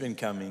Irene's been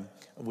coming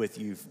with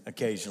you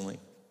occasionally.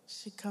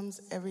 She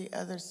comes every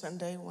other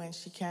Sunday when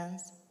she can.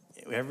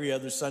 Every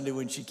other Sunday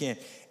when she can.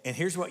 And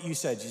here's what you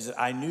said. She said,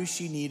 I knew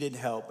she needed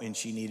help and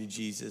she needed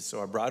Jesus.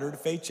 So I brought her to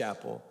Faith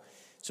Chapel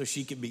so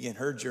she could begin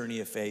her journey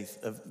of faith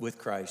with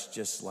Christ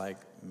just like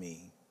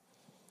me.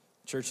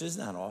 Church,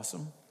 isn't that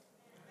awesome?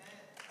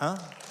 Huh?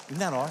 Isn't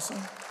that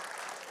awesome?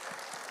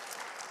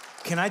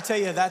 Can I tell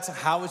you that's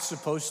how it's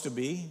supposed to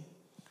be?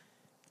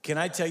 Can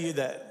I tell you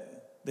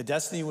that the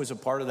Destiny was a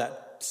part of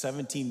that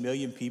 17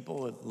 million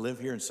people that live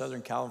here in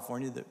Southern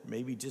California that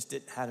maybe just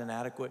didn't have an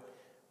adequate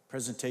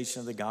presentation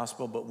of the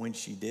gospel, but when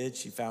she did,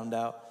 she found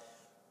out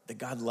that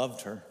God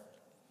loved her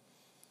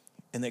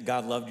and that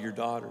God loved your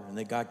daughter and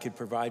that God could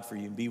provide for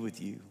you and be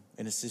with you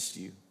and assist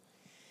you.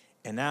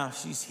 And now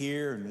she's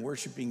here and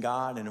worshiping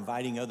God and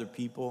inviting other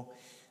people.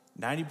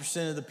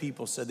 90% of the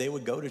people said they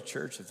would go to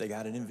church if they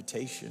got an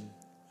invitation.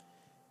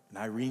 And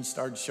Irene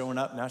started showing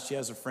up. Now she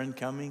has a friend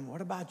coming.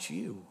 What about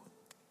you?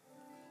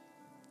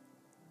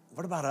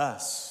 What about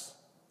us?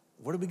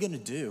 What are we going to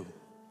do?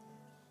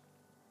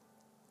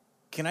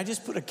 Can I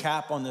just put a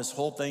cap on this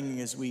whole thing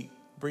as we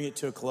bring it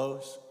to a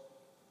close?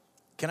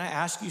 Can I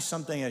ask you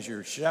something as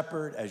your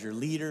shepherd, as your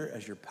leader,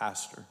 as your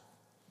pastor?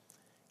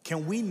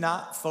 Can we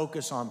not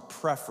focus on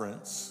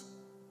preference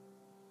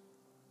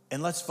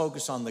and let's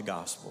focus on the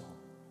gospel?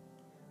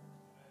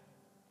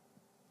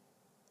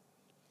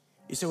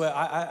 You say, well,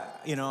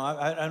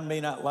 I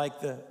may not like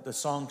the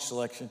song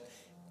selection.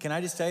 Can I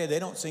just tell you, they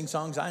don't sing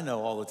songs I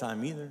know all the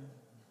time either.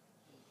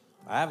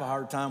 I have a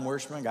hard time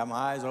worshiping, got my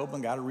eyes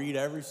open, got to read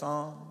every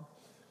song.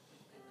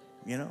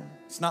 You know,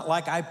 it's not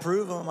like I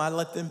prove them. I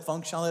let them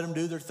function. I let them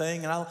do their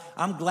thing. And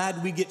I'm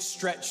glad we get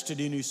stretched to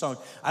do new songs.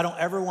 I don't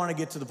ever want to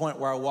get to the point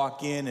where I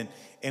walk in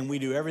and we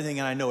do everything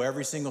and I know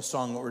every single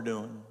song that we're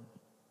doing.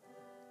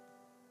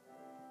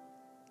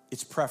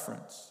 It's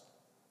preference.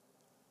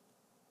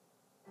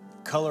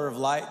 Color of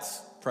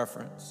lights,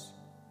 preference.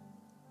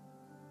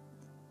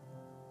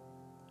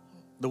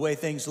 The way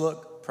things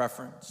look,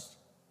 preference.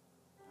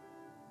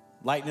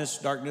 Lightness,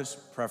 darkness,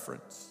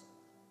 preference.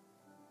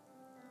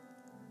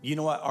 You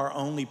know what our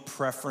only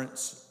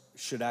preference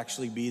should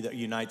actually be that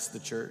unites the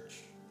church?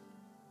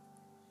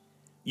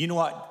 You know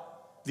what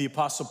the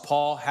Apostle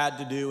Paul had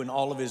to do in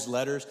all of his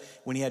letters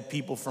when he had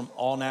people from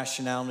all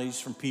nationalities,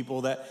 from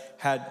people that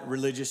had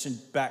religious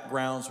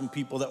backgrounds, from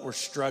people that were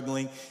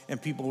struggling, and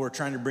people were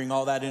trying to bring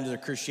all that into their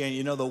Christianity.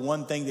 You know the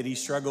one thing that he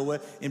struggled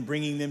with in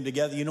bringing them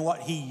together? You know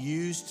what he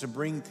used to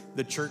bring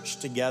the church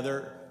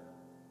together?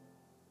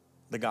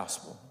 The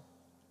gospel.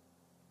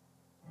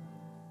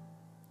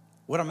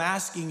 What I'm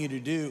asking you to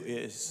do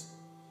is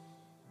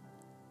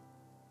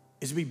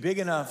be big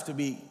enough to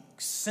be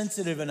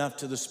sensitive enough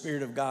to the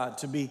Spirit of God,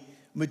 to be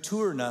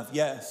mature enough,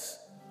 yes,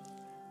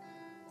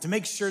 to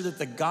make sure that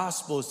the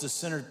gospel is the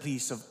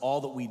centerpiece of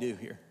all that we do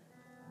here.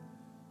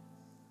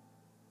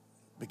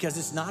 Because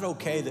it's not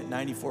okay that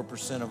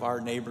 94% of our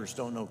neighbors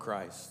don't know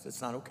Christ.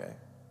 It's not okay.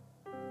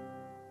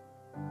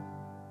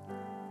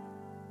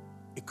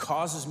 It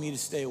causes me to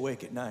stay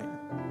awake at night.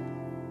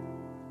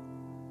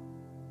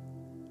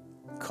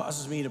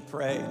 Causes me to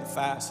pray and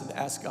fast and to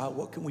ask God,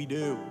 what can we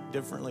do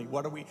differently?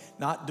 What are we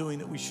not doing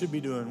that we should be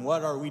doing?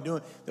 What are we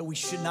doing that we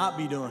should not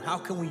be doing? How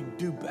can we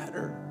do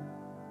better?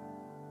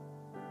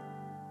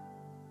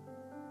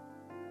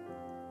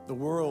 The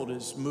world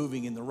is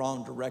moving in the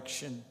wrong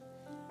direction.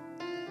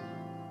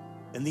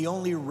 And the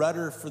only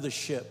rudder for the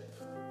ship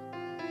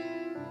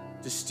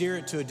to steer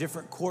it to a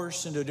different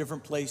course and to a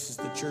different place is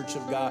the church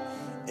of God.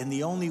 And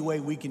the only way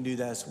we can do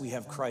that is we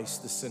have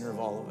Christ, the center of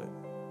all of it.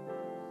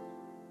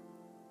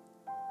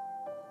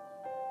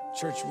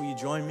 Church, will you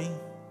join me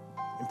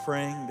in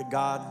praying that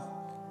God,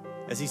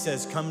 as he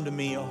says, come to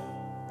me,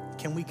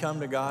 can we come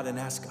to God and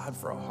ask God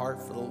for a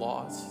heart for the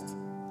lost?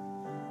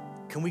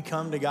 Can we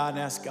come to God and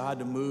ask God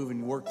to move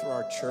and work through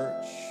our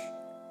church?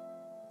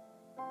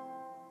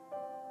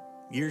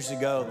 Years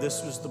ago,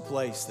 this was the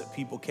place that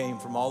people came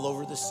from all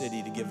over the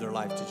city to give their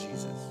life to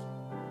Jesus.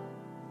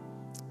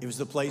 It was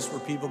the place where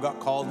people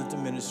got called into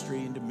ministry,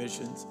 into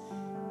missions.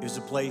 It was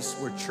a place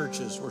where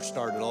churches were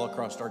started all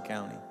across our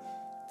county.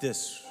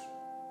 This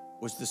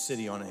was the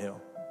city on a hill.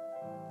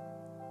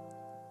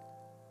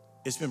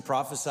 It's been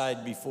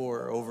prophesied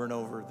before over and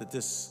over that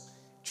this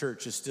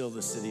church is still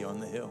the city on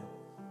the hill.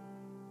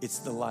 It's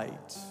the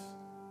light.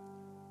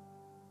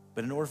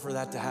 But in order for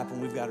that to happen,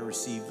 we've got to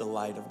receive the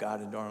light of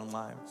God into our own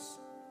lives.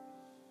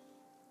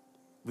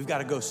 We've got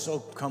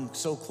to come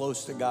so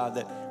close to God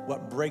that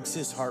what breaks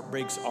his heart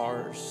breaks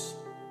ours.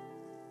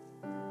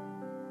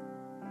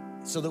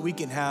 So that we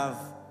can have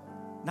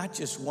not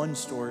just one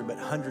story, but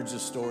hundreds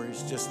of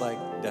stories, just like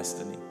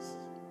Destiny's.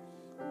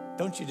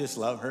 Don't you just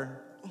love her?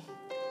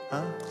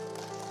 Huh?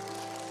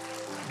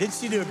 Didn't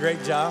she do a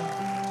great job?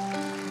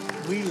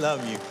 We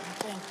love you.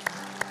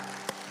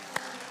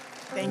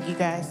 Thank you,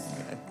 guys.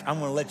 I'm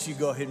going to let you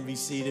go ahead and be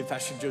seated.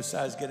 Pastor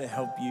Josiah is going to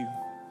help you.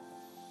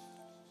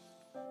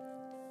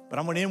 But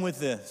I'm going to end with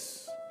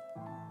this.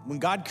 When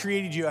God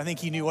created you, I think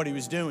he knew what he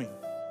was doing.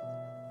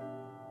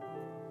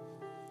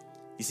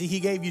 You see,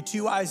 he gave you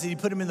two eyes. Did he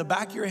put them in the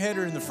back of your head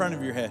or in the front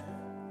of your head?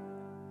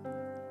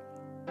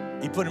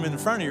 He put them in the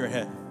front of your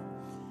head.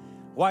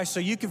 Why? So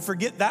you can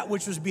forget that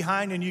which was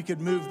behind and you could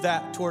move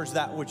that towards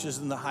that which is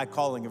in the high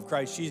calling of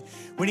Christ Jesus.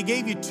 When he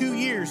gave you 2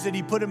 ears, did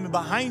he put them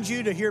behind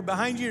you to hear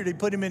behind you, or did he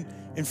put them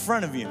in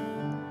front of you?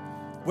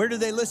 Where do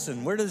they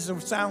listen? Where does the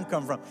sound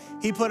come from?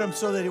 He put them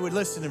so that he would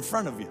listen in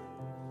front of you.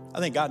 I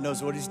think God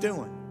knows what he's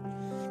doing.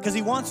 Because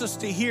he wants us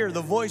to hear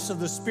the voice of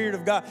the Spirit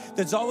of God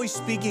that's always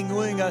speaking,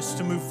 willing us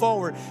to move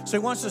forward. So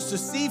he wants us to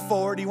see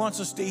forward. He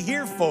wants us to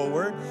hear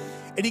forward.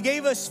 And he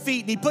gave us feet,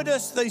 and he put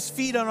us these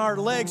feet on our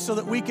legs so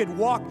that we could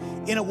walk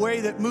in a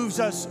way that moves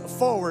us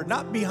forward,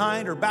 not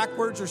behind or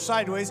backwards or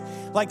sideways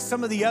like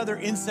some of the other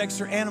insects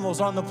or animals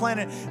on the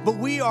planet. But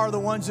we are the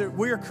ones that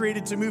we're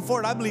created to move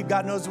forward. I believe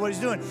God knows what he's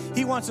doing.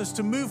 He wants us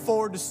to move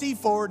forward, to see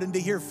forward, and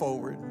to hear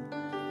forward.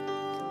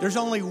 There's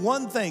only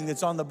one thing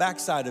that's on the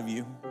backside of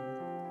you.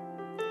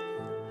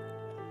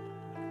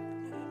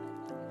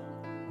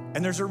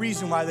 And there's a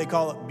reason why they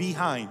call it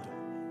behind.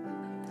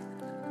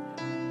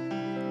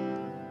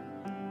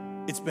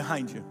 It's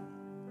behind you.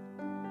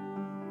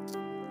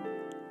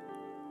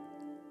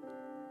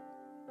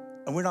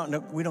 And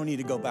we don't need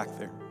to go back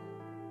there.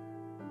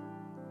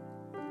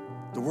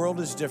 The world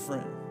is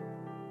different.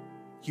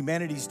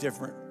 Humanity's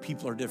different.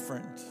 People are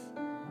different.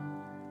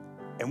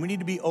 And we need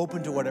to be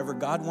open to whatever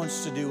God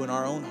wants to do in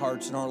our own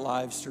hearts and our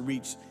lives to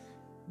reach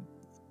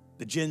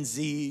the Gen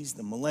Zs,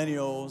 the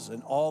millennials,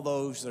 and all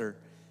those that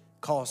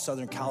call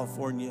Southern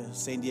California,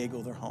 San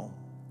Diego their home.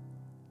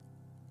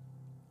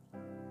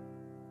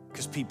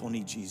 Because people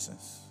need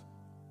Jesus.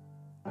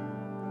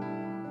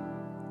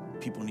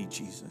 People need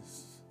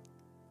Jesus.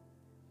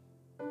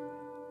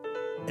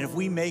 And if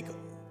we make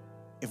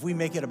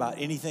it about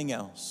anything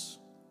else,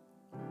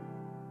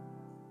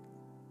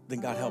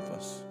 then God help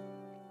us.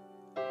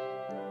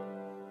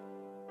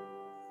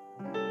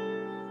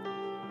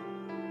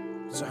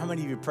 So how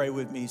many of you pray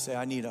with me, say,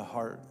 I need a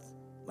heart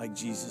like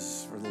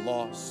Jesus for the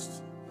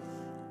lost.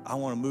 I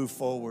want to move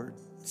forward,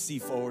 see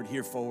forward,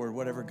 hear forward,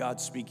 whatever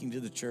God's speaking to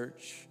the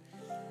church.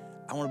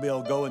 I want to be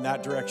able to go in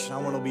that direction.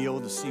 I want to be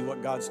able to see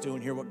what God's doing,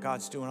 hear what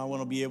God's doing. I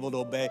want to be able to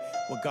obey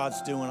what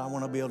God's doing. I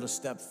want to be able to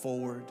step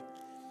forward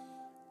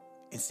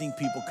and seeing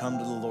people come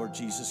to the Lord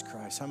Jesus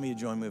Christ. How many of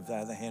you join me with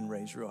that? The hand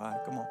raised real high.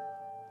 Come on.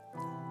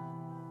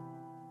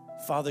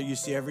 Father, you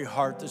see every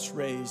heart that's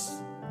raised.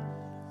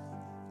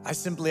 I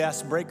simply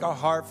ask, break our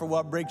heart for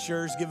what breaks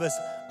yours. Give us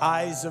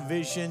eyes of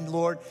vision,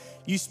 Lord.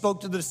 You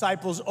spoke to the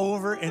disciples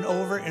over and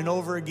over and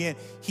over again.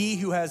 He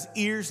who has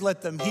ears,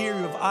 let them hear.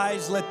 Who have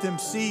eyes, let them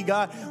see.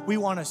 God, we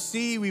want to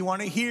see, we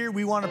want to hear,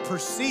 we want to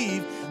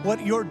perceive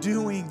what you're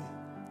doing.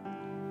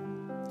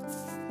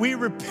 We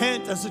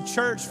repent as a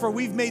church, for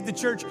we've made the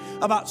church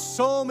about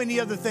so many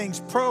other things,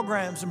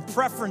 programs and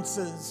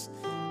preferences,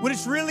 when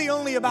it's really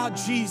only about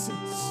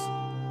Jesus.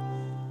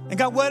 And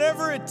God,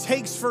 whatever it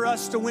takes for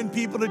us to win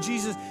people to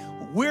Jesus,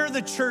 we're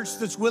the church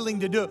that's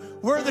willing to do it.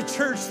 We're the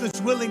church that's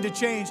willing to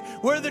change.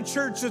 We're the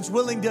church that's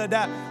willing to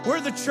adapt.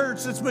 We're the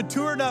church that's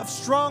mature enough,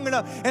 strong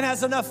enough, and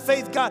has enough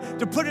faith, God,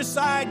 to put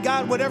aside,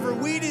 God, whatever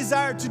we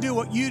desire to do,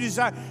 what you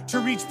desire to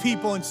reach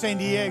people in San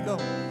Diego.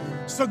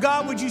 So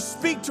God, would you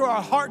speak to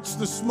our hearts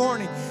this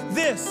morning?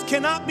 This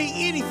cannot be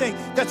anything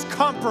that's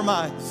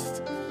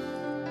compromised.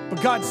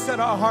 But God, set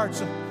our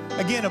hearts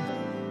again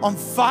on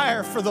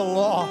fire for the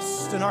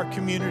lost in our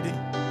community.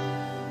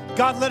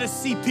 God, let us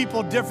see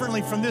people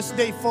differently from this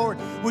day forward.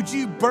 Would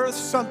you birth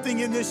something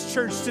in this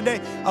church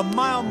today, a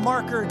mile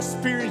marker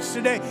experience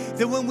today,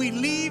 that when we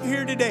leave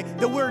here today,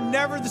 that we're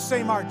never the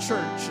same. Our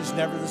church is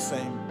never the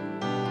same.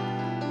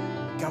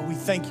 God, we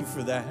thank you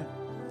for that.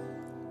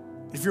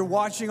 If you're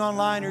watching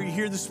online or you're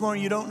here this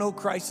morning, you don't know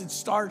Christ, it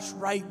starts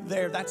right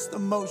there. That's the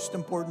most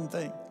important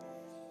thing.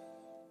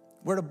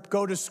 Where to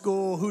go to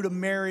school, who to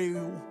marry,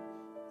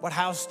 what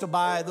house to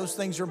buy, those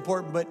things are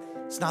important, but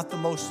it's not the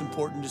most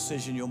important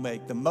decision you'll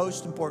make. The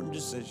most important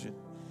decision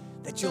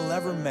that you'll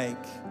ever make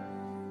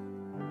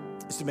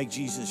is to make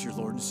Jesus your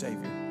Lord and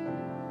Savior.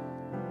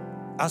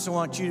 I also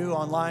want you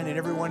online and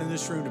everyone in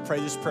this room to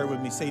pray this prayer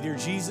with me. Say, dear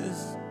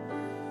Jesus,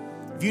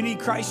 if you need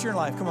Christ in your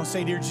life, come on,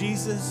 say, dear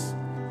Jesus,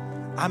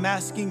 I'm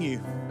asking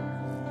you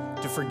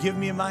to forgive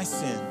me of my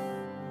sin,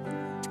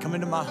 to come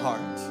into my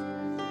heart.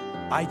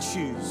 I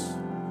choose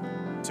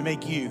to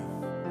make you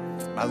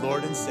my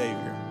Lord and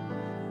Savior.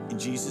 In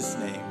Jesus'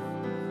 name,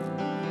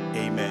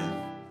 amen.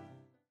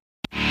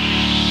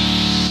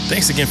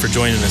 Thanks again for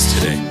joining us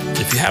today.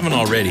 If you haven't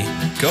already,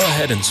 go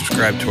ahead and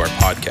subscribe to our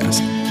podcast.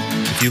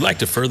 If you'd like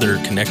to further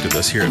connect with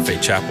us here at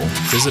Faith Chapel,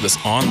 visit us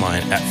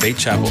online at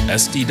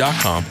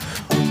faithchapelsd.com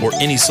or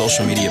any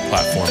social media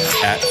platform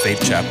at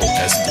Faith Chapel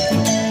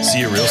SD. See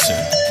you real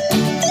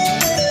soon.